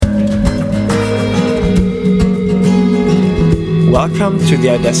Welcome to the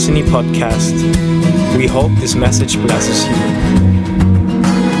Our Destiny podcast. We hope this message blesses you.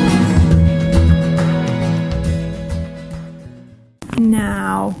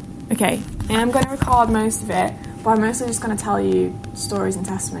 Now, okay, I'm going to record most of it, but I'm mostly just going to tell you stories and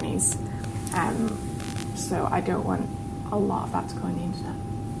testimonies. So I don't want a lot of that to go on the internet.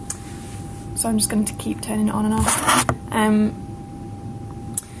 So I'm just going to keep turning it on and off.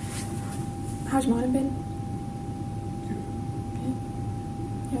 How's your morning been?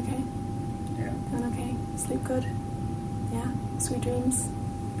 You okay? Yeah. Doing okay? Sleep good? Yeah? Sweet dreams?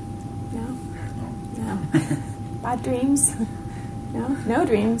 No? No. Bad dreams? No? No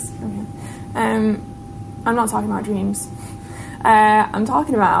dreams? Okay. I'm not talking about dreams. I'm going to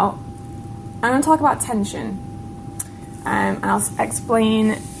talk about tension. And I'll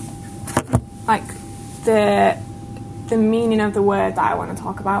explain like the meaning of the word that I want to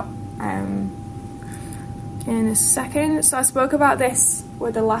talk about in a second. So I spoke about this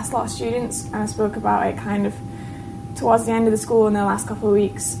with the last lot of students, and I spoke about it kind of towards the end of the school in the last couple of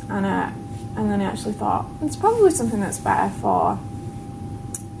weeks, and then I actually thought it's probably something that's better for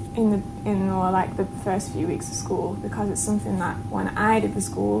in more like the first few weeks of school, because it's something that when I did the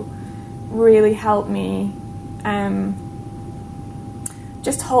school really helped me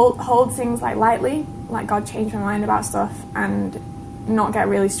just hold things like lightly, like God changed my mind about stuff, and not get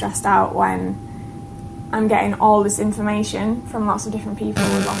really stressed out when I'm getting all this information from lots of different people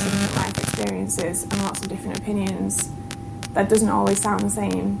with lots of different life experiences and lots of different opinions that doesn't always sound the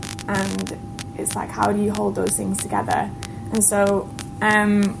same. And it's like, how do you hold those things together? And so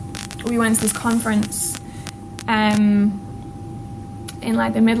we went to this conference in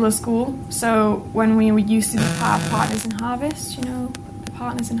like the middle of school. So when we used to be part of Partners in Harvest, you know, the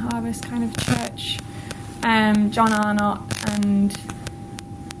Partners in Harvest kind of church, John Arnott and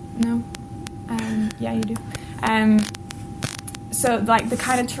yeah, you do. So like the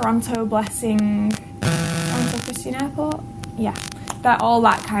kind of Toronto Blessing, Toronto Christian Airport, yeah, all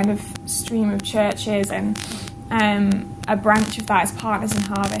that kind of stream of churches, and a branch of that is Partners in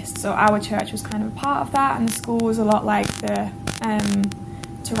Harvest. So our church was kind of a part of that, and the school was a lot like the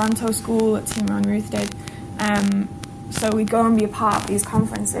Toronto school that Tima and Ruth did. So we'd go and be a part of these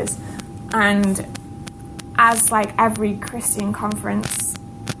conferences, and as like every Christian conference,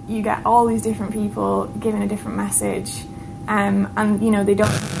 you get all these different people giving a different message, and you know, they don't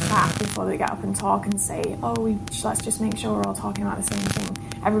chat before they get up and talk and say, let's just make sure we're all talking about the same thing.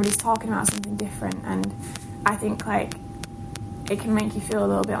 Everybody's talking about something different, and I think like it can make you feel a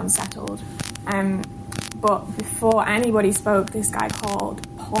little bit unsettled. But before anybody spoke, this guy called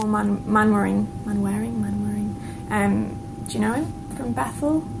Paul Manwaring. Do you know him from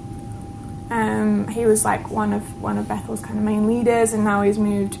Bethel? He was like one of Bethel's kind of main leaders, and now he's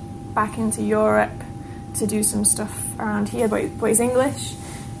moved back into Europe to do some stuff around here, but he's English.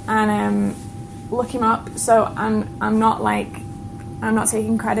 And look him up. So I'm not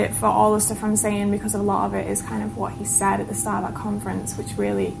taking credit for all the stuff I'm saying, because a lot of it is kind of what he said at the start of that conference, which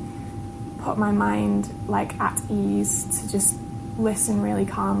really put my mind like at ease to just listen really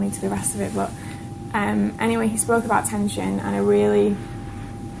calmly to the rest of it. But anyway, he spoke about tension, and I really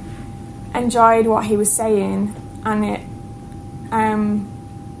enjoyed what he was saying, and it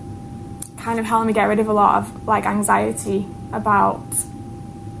kind of helped me get rid of a lot of like anxiety about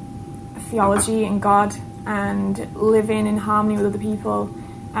theology and God, and living in harmony with other people,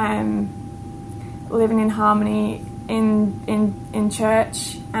 living in harmony in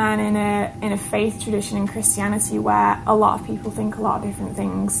church and in a faith tradition in Christianity where a lot of people think a lot of different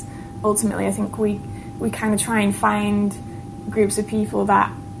things. Ultimately, I think we kind of try and find groups of people that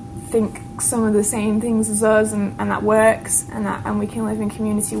think some of the same things as us, and that works, and we can live in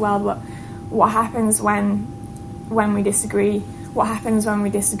community well. But what happens when we disagree? What happens when we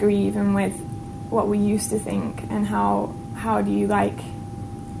disagree even with what we used to think? And how do you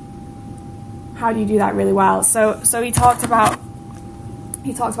do that really well? So he talked about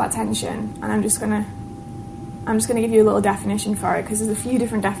tension, and I'm just gonna give you a little definition for it, because there's a few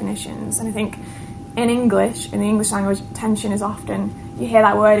different definitions. And I think in the English language, tension is often, you hear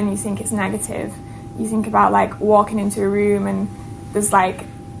that word and you think it's negative. You think about like walking into a room and there's like,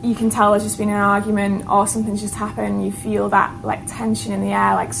 you can tell there's just been an argument or something's just happened. You feel that like tension in the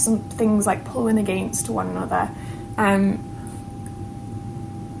air, like some things like pulling against one another.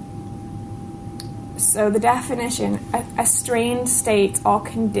 So the definition, a strained state or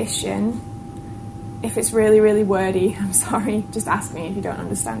condition. If it's really, really wordy, I'm sorry, just ask me if you don't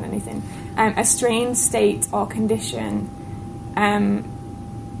understand anything. A strained state or condition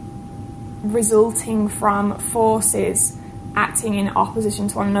resulting from forces acting in opposition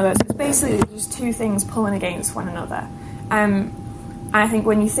to one another. So it's basically just two things pulling against one another. I think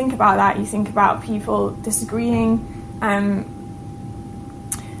when you think about that, you think about people disagreeing.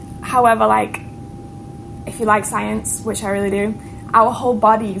 However, like, if you like science, which I really do, our whole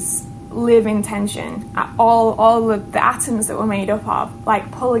bodies live in tension. All of the atoms that we're made up of, like,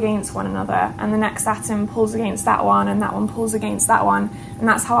 pull against one another, and the next atom pulls against that one, and that one pulls against that one, and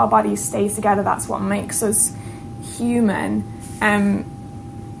that's how our bodies stay together. That's what makes us human. And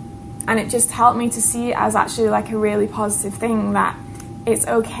it just helped me to see it as actually like a really positive thing, that it's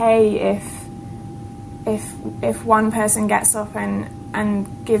okay if one person gets up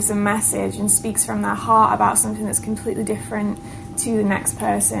and gives a message and speaks from their heart about something that's completely different to the next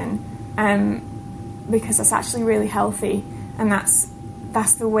person, because that's actually really healthy, and that's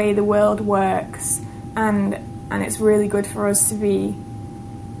the way the world works, and it's really good for us to be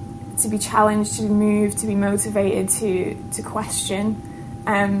challenged, to be moved, to be motivated, to question,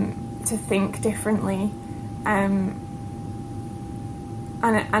 to think differently, and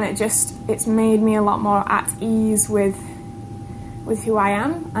it's made me a lot more at ease with who I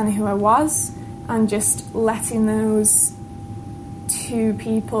am and who I was, and just letting those two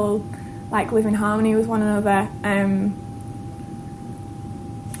people like live in harmony with one another.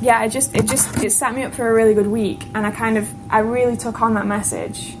 It set me up for a really good week, and I really took on that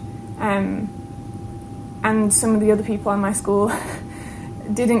message, and some of the other people in my school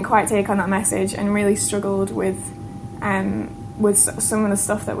didn't quite take on that message and really struggled with some of the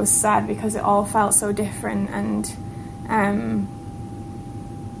stuff that was said, because it all felt so different. And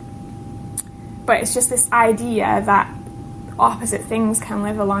but it's just this idea that opposite things can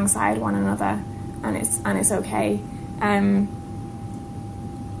live alongside one another, and it's okay. And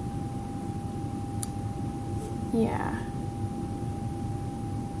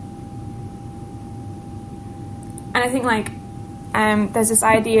I think, like, there's this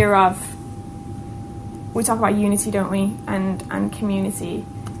idea of, we talk about unity, don't we, and community,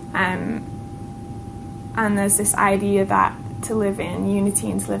 and there's this idea that to live in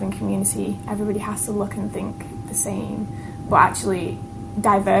unity and to live in community, everybody has to look and think the same, but actually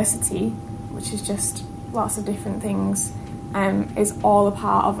diversity, which is just lots of different things, is all a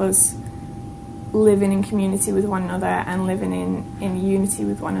part of us living in community with one another and living in unity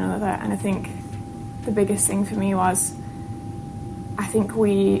with one another. And I think the biggest thing for me was, I think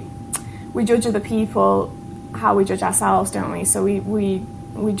we judge other people how we judge ourselves, don't we? So we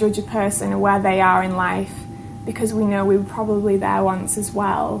judge a person and where they are in life because we know we were probably there once as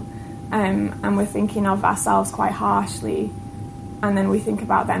well, and we're thinking of ourselves quite harshly, and then we think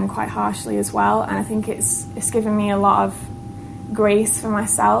about them quite harshly as well. And I think it's given me a lot of grace for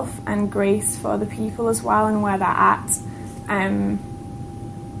myself and grace for other people as well, and where they're at. And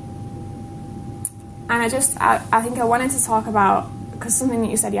I think I wanted to talk about, because something that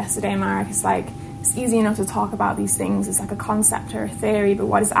you said yesterday, Marek, is like, it's easy enough to talk about these things as like a concept or a theory, but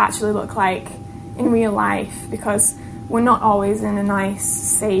what does it actually look like in real life? Because we're not always in a nice,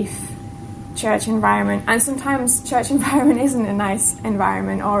 safe church environment, and sometimes church environment isn't a nice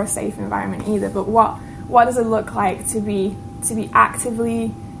environment or a safe environment either. But what does it look like to be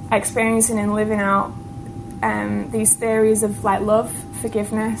actively experiencing and living out these theories of like love,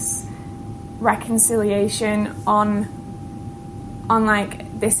 forgiveness, reconciliation on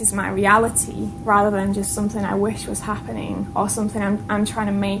like, this is my reality, rather than just something I wish was happening or something I'm trying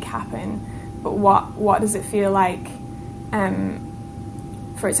to make happen. But what does it feel like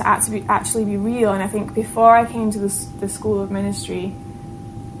for it to actually be real? And I think before I came to the School of Ministry,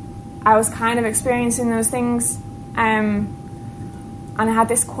 I was kind of experiencing those things, and I had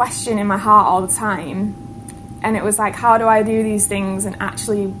this question in my heart all the time, and it was like, how do I do these things and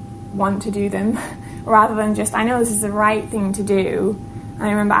actually want to do them, rather than just, I know this is the right thing to do. And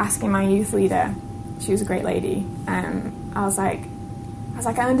I remember asking my youth leader, she was a great lady, I was like,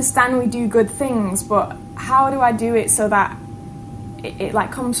 I understand we do good things, but how do I do it so that it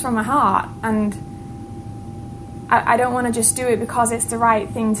like comes from my heart? And I don't want to just do it because it's the right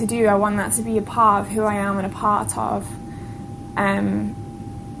thing to do. I want that to be a part of who I am and a part of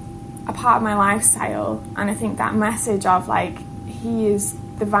my lifestyle. And I think that message of like, he is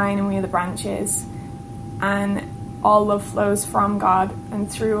the vine and we are the branches, and all love flows from God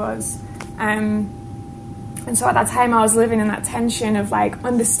and through us. And so at that time I was living in that tension of like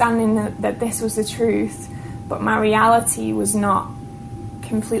understanding that this was the truth, but my reality was not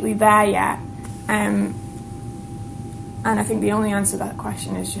completely there yet. And I think the only answer to that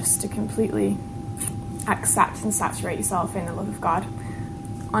question is just to completely accept and saturate yourself in the love of God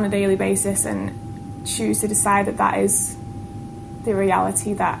on a daily basis, and choose to decide that is the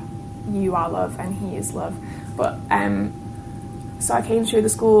reality, that you are love and he is love. But so I came through the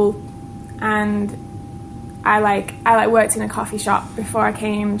school, and I worked in a coffee shop before I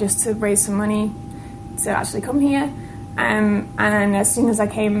came, just to raise some money to actually come here. And then as soon as I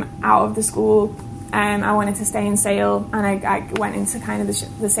came out of the school, I wanted to stay in sale, and I went into kind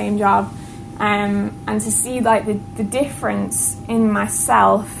of the same job. And to see like the difference in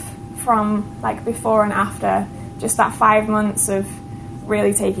myself from like before and after, just that 5 months of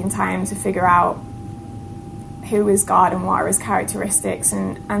really taking time to figure out who is God and what are his characteristics,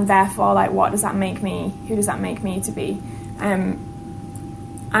 and therefore like what does that make me, who does that make me to be, I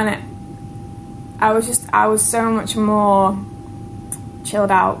was so much more chilled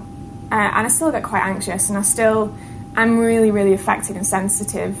out, and I still get quite anxious, and I'm really, really affected and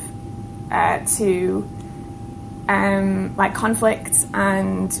sensitive to like conflict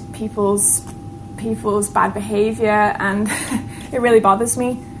and people's bad behaviour, and it really bothers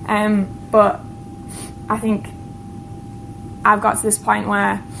me. But I think I've got to this point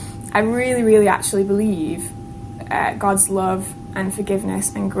where I really, really actually believe God's love and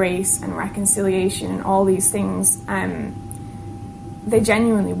forgiveness and grace and reconciliation and all these things, they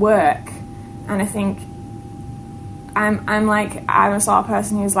genuinely work. And I think I'm a sort of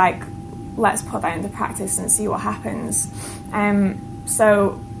person who's like, let's put that into practice and see what happens.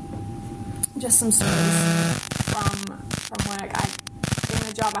 So just some stories from work. In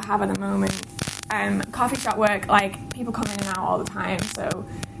the job I have at the moment, coffee shop work, like people come in and out all the time. So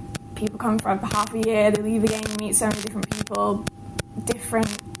people come for half a year, they leave again, you meet so many different people, different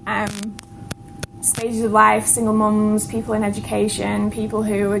stages of life, single mums, people in education, people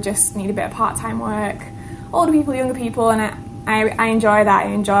who just need a bit of part-time work, older people, younger people, and I enjoy that.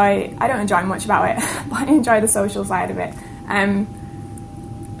 I don't enjoy much about it, but I enjoy the social side of it. And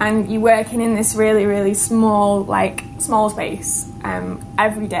you're working in this really, really small space.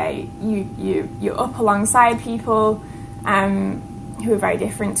 Every day, you're up alongside people who are very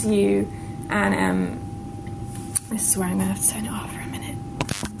different to you, and this is where I'm going to have to turn it off for a minute.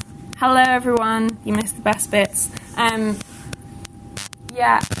 Hello, everyone. You missed the best bits. Where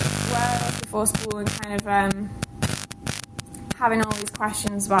I was before school and kind of having all these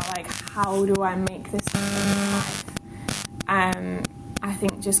questions about like, how do I make this happen in my life? I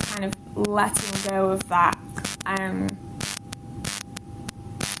think just kind of letting go of that, and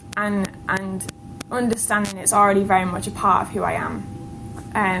understanding it's already very much a part of who I am,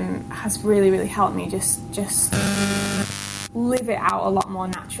 has really, really helped me just live it out a lot more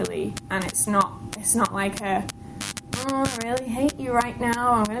naturally. And it's not like I really hate you right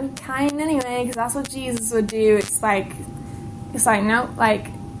now, I'm gonna be kind anyway because that's what Jesus would do. It's like no, like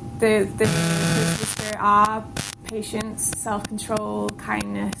the Spirit are patience, self-control,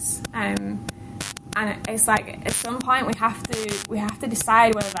 kindness, and it's like at some point we have to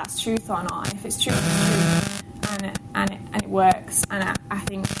decide whether that's truth or not. If it's truth, it's truth, and it works. And I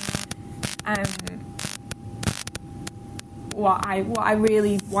think what I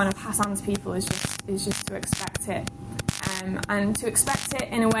really want to pass on to people is just to expect it, and to expect it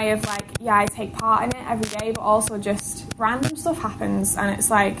in a way of like, yeah, I take part in it every day, but also just random stuff happens, and it's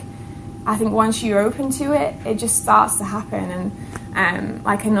like, I think once you're open to it, it just starts to happen. And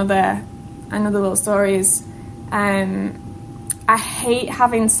like another little story is, I hate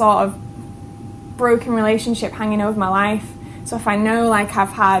having sort of broken relationship hanging over my life. So if I know like I've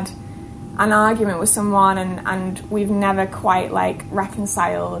had an argument with someone and we've never quite like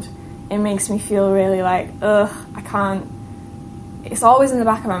reconciled, it makes me feel really like, I can't. It's always in the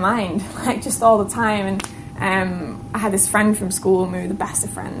back of my mind, like just all the time. And I had this friend from school, and we were the best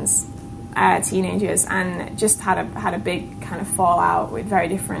of friends. Teenagers, and just had a big kind of fallout with very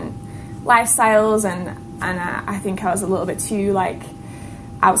different lifestyles, and I think I was a little bit too like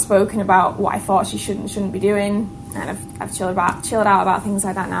outspoken about what I thought she shouldn't be doing, and I've chilled out about things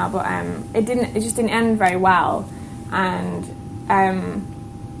like that now, but it just didn't end very well. And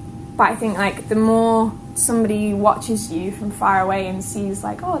but I think like the more somebody watches you from far away and sees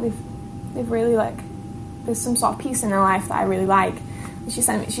like, oh, they've really like, there's some sort of peace in their life that I really like. She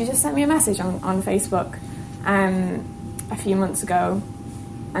just sent me a message on Facebook a few months ago,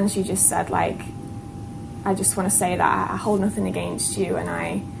 and she just said like, I just want to say that I hold nothing against you, and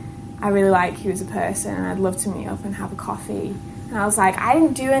I really like you as a person, and I'd love to meet up and have a coffee. And I was like, I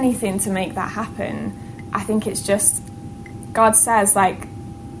didn't do anything to make that happen. I think it's just God says like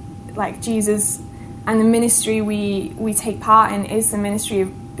Jesus, and the ministry we take part in is the ministry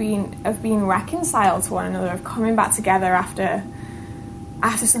of being reconciled to one another, of coming back together after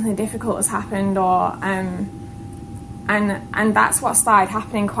something difficult has happened, or and that's what started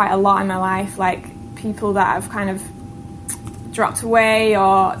happening quite a lot in my life. Like people that have kind of dropped away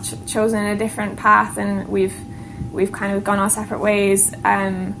or chosen a different path, and we've kind of gone our separate ways,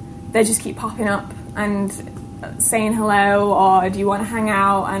 they just keep popping up and saying hello, or do you want to hang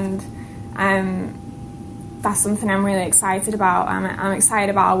out? And that's something I'm really excited about. I'm excited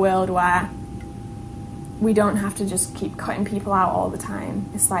about a world where we don't have to just keep cutting people out all the time.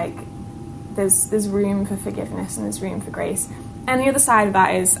 It's like there's room for forgiveness and there's room for grace. And the other side of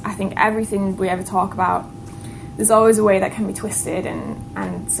that is, I think everything we ever talk about, there's always a way that can be twisted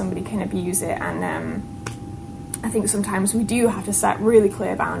and somebody can abuse it. And I think sometimes we do have to set really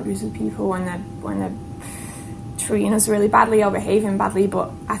clear boundaries with people when they're treating us really badly or behaving badly.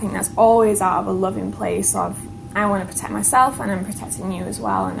 But I think that's always out of a loving place of, I want to protect myself and I'm protecting you as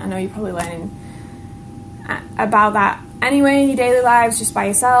well. And I know you're probably learning about that anyway in your daily lives just by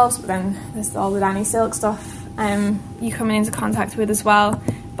yourselves, but then there's all the Danny Silk stuff you coming into contact with as well.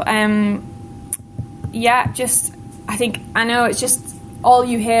 But just I know it's just all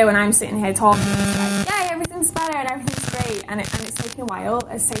you hear when I'm sitting here talking. It's like, yeah, everything's better and everything's great, and it's taken a while.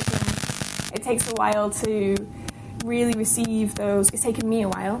 It takes a while to really receive those. It's taken me a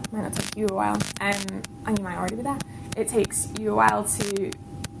while. It might not take you a while, and you might already be there. It takes you a while to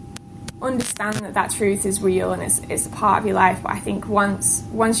understand that truth is real and it's a part of your life. But I think once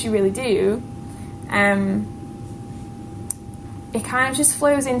you really do, it kind of just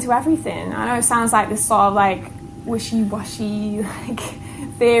flows into everything. I know it sounds like this sort of like wishy-washy like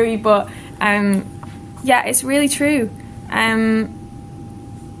theory, but it's really true. I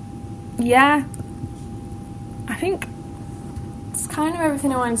think it's kind of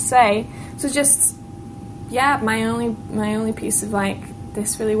everything I wanted to say. So just my only piece of like,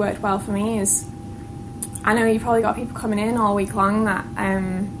 this really worked well for me is, I know you've probably got people coming in all week long that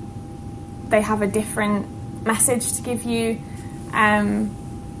they have a different message to give you.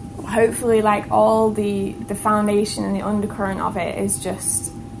 Hopefully, like, all the foundation and the undercurrent of it is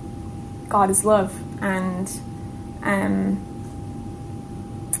just God is love, and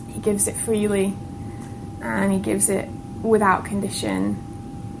He gives it freely, and He gives it without condition.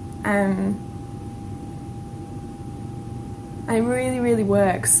 And it really, really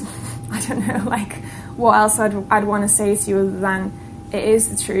works. I don't know, like, what else I'd want to say to you other than it is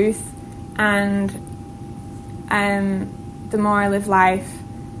the truth. And the more I live life,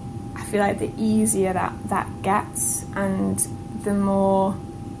 I feel like the easier that gets, and the more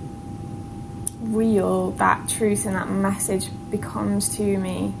real that truth and that message becomes to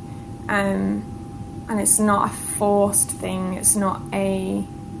me. And it's not a forced thing. It's not I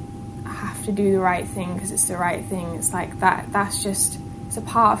have to do the right thing because it's the right thing. It's like that's just, it's a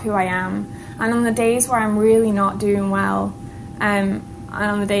part of who I am. And on the days where I'm really not doing well, and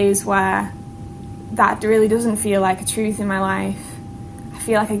on the days where that really doesn't feel like a truth in my life, I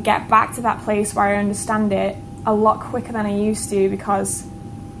feel like I get back to that place where I understand it a lot quicker than I used to, because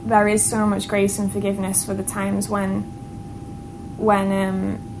there is so much grace and forgiveness for the times when we're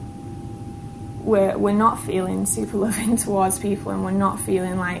not feeling super loving towards people, and we're not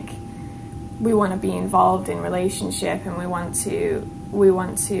feeling like we want to be involved in relationship, and we want to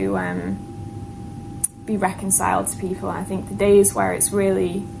be reconciled to people. And I think the days where that's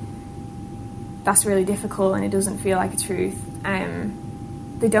really difficult and it doesn't feel like a truth,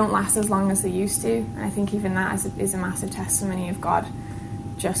 they don't last as long as they used to. And I think even that is a massive testimony of God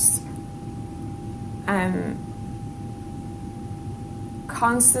just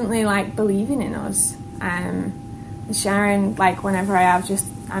constantly like believing in us, and sharing, like, whenever I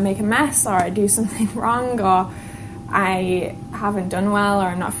make a mess, or I do something wrong, or I haven't done well, or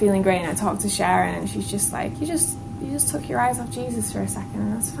I'm not feeling great, and I talk to Sharon, and she's just like, you just took your eyes off Jesus for a second,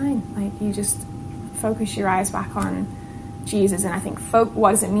 and that's fine. Like, you just focus your eyes back on Jesus. And I think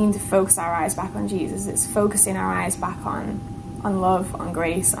what does it mean to focus our eyes back on Jesus? It's focusing our eyes back on love, on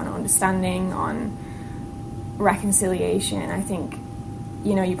grace, on understanding, on reconciliation. I think,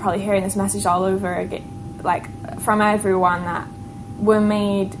 you're probably hearing this message all over again, like, from everyone, that we're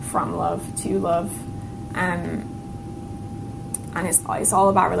made from love to love, and it's all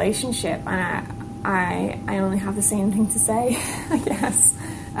about relationship. And I only have the same thing to say, I guess.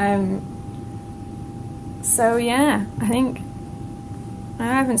 So yeah, I think I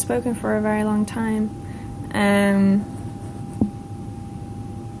haven't spoken for a very long time, and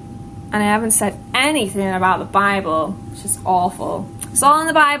I haven't said anything about the Bible, which is awful. It's all in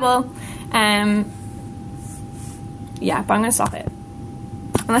the Bible. But I'm going to stop it.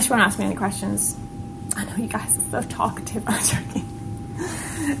 Unless you want to ask me any questions. I know you guys are so talkative. I'm joking.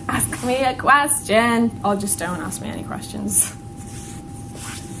 Ask me a question. Or just don't ask me any questions.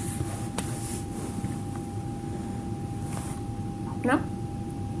 No?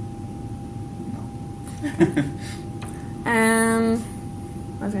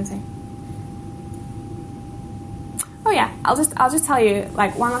 What was I going to say? Oh yeah. I'll just tell you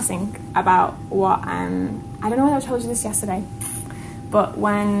like one last thing about what I don't know whether I told you this yesterday, but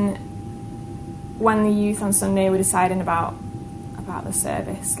when the youth on Sunday were deciding about the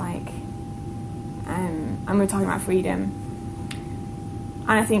service, like, and we were talking about freedom,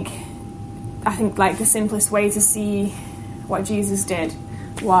 and I think like the simplest way to see what Jesus did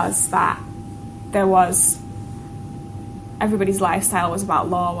was that everybody's lifestyle was about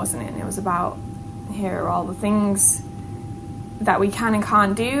law, wasn't it? And it was about, here are all the things that we can and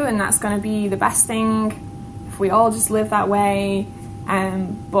can't do, and that's going to be the best thing if we all just live that way.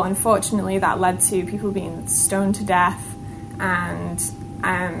 But unfortunately that led to people being stoned to death, and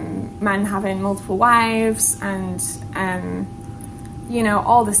men having multiple wives, and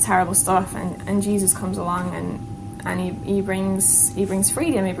all this terrible stuff. And Jesus comes along and he brings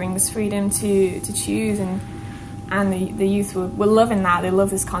freedom. He brings freedom to choose, and the youth were loving that. They love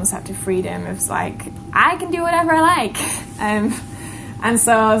this concept of freedom. It's like, I can do whatever I like. And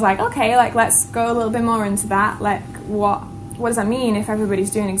so I was like, okay, like, let's go a little bit more into that. Like, what does that mean if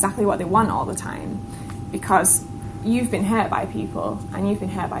everybody's doing exactly what they want all the time? Because you've been hurt by people, and you've been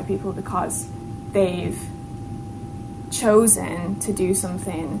hurt by people because they've chosen to do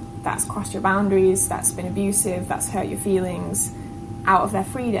something that's crossed your boundaries, that's been abusive, that's hurt your feelings, out of their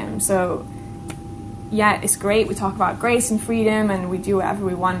freedom. So yeah, it's great, we talk about grace and freedom and we do whatever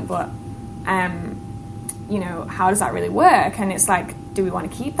we want, but how does that really work? And it's like, do we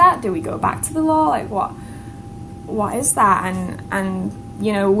want to keep that? Do we go back to the law? Like, what is that? And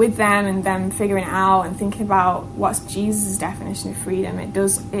with them and them figuring it out and thinking about what's Jesus' definition of freedom, it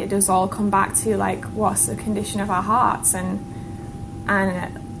does all come back to like, what's the condition of our hearts? And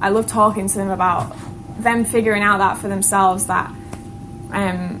I love talking to them about them figuring out that for themselves, that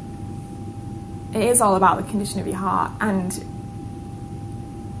it is all about the condition of your heart, and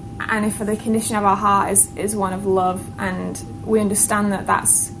if the condition of our heart is one of love, and we understand that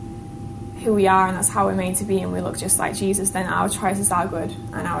that's who we are and that's how we're made to be, and we look just like Jesus, then our choices are good,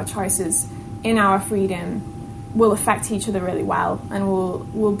 and our choices in our freedom will affect each other really well, and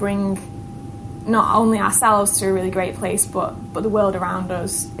will bring not only ourselves to a really great place, but the world around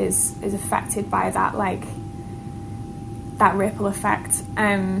us is affected by that, like that ripple effect.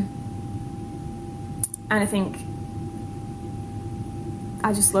 And I think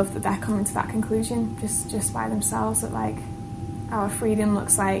I just love that they're coming to that conclusion just by themselves, that like our freedom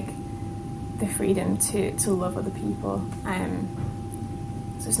looks like the freedom to love other people.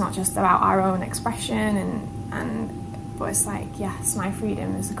 So it's not just about our own expression but it's like, yes, my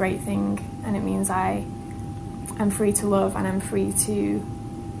freedom is a great thing, and it means I am free to love, and I'm free to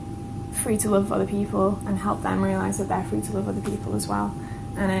love other people and help them realize that they're free to love other people as well.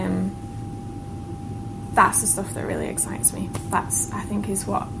 And that's the stuff that really excites me. That's, I think, is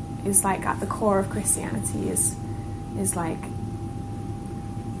what is like at the core of Christianity, is like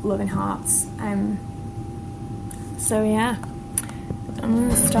loving hearts. So yeah, I'm going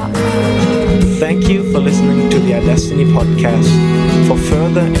to stop now. Thank you for listening to the iDestiny podcast. For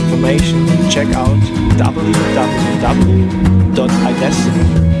further information, check out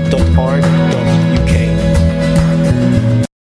www.idestiny.org.uk.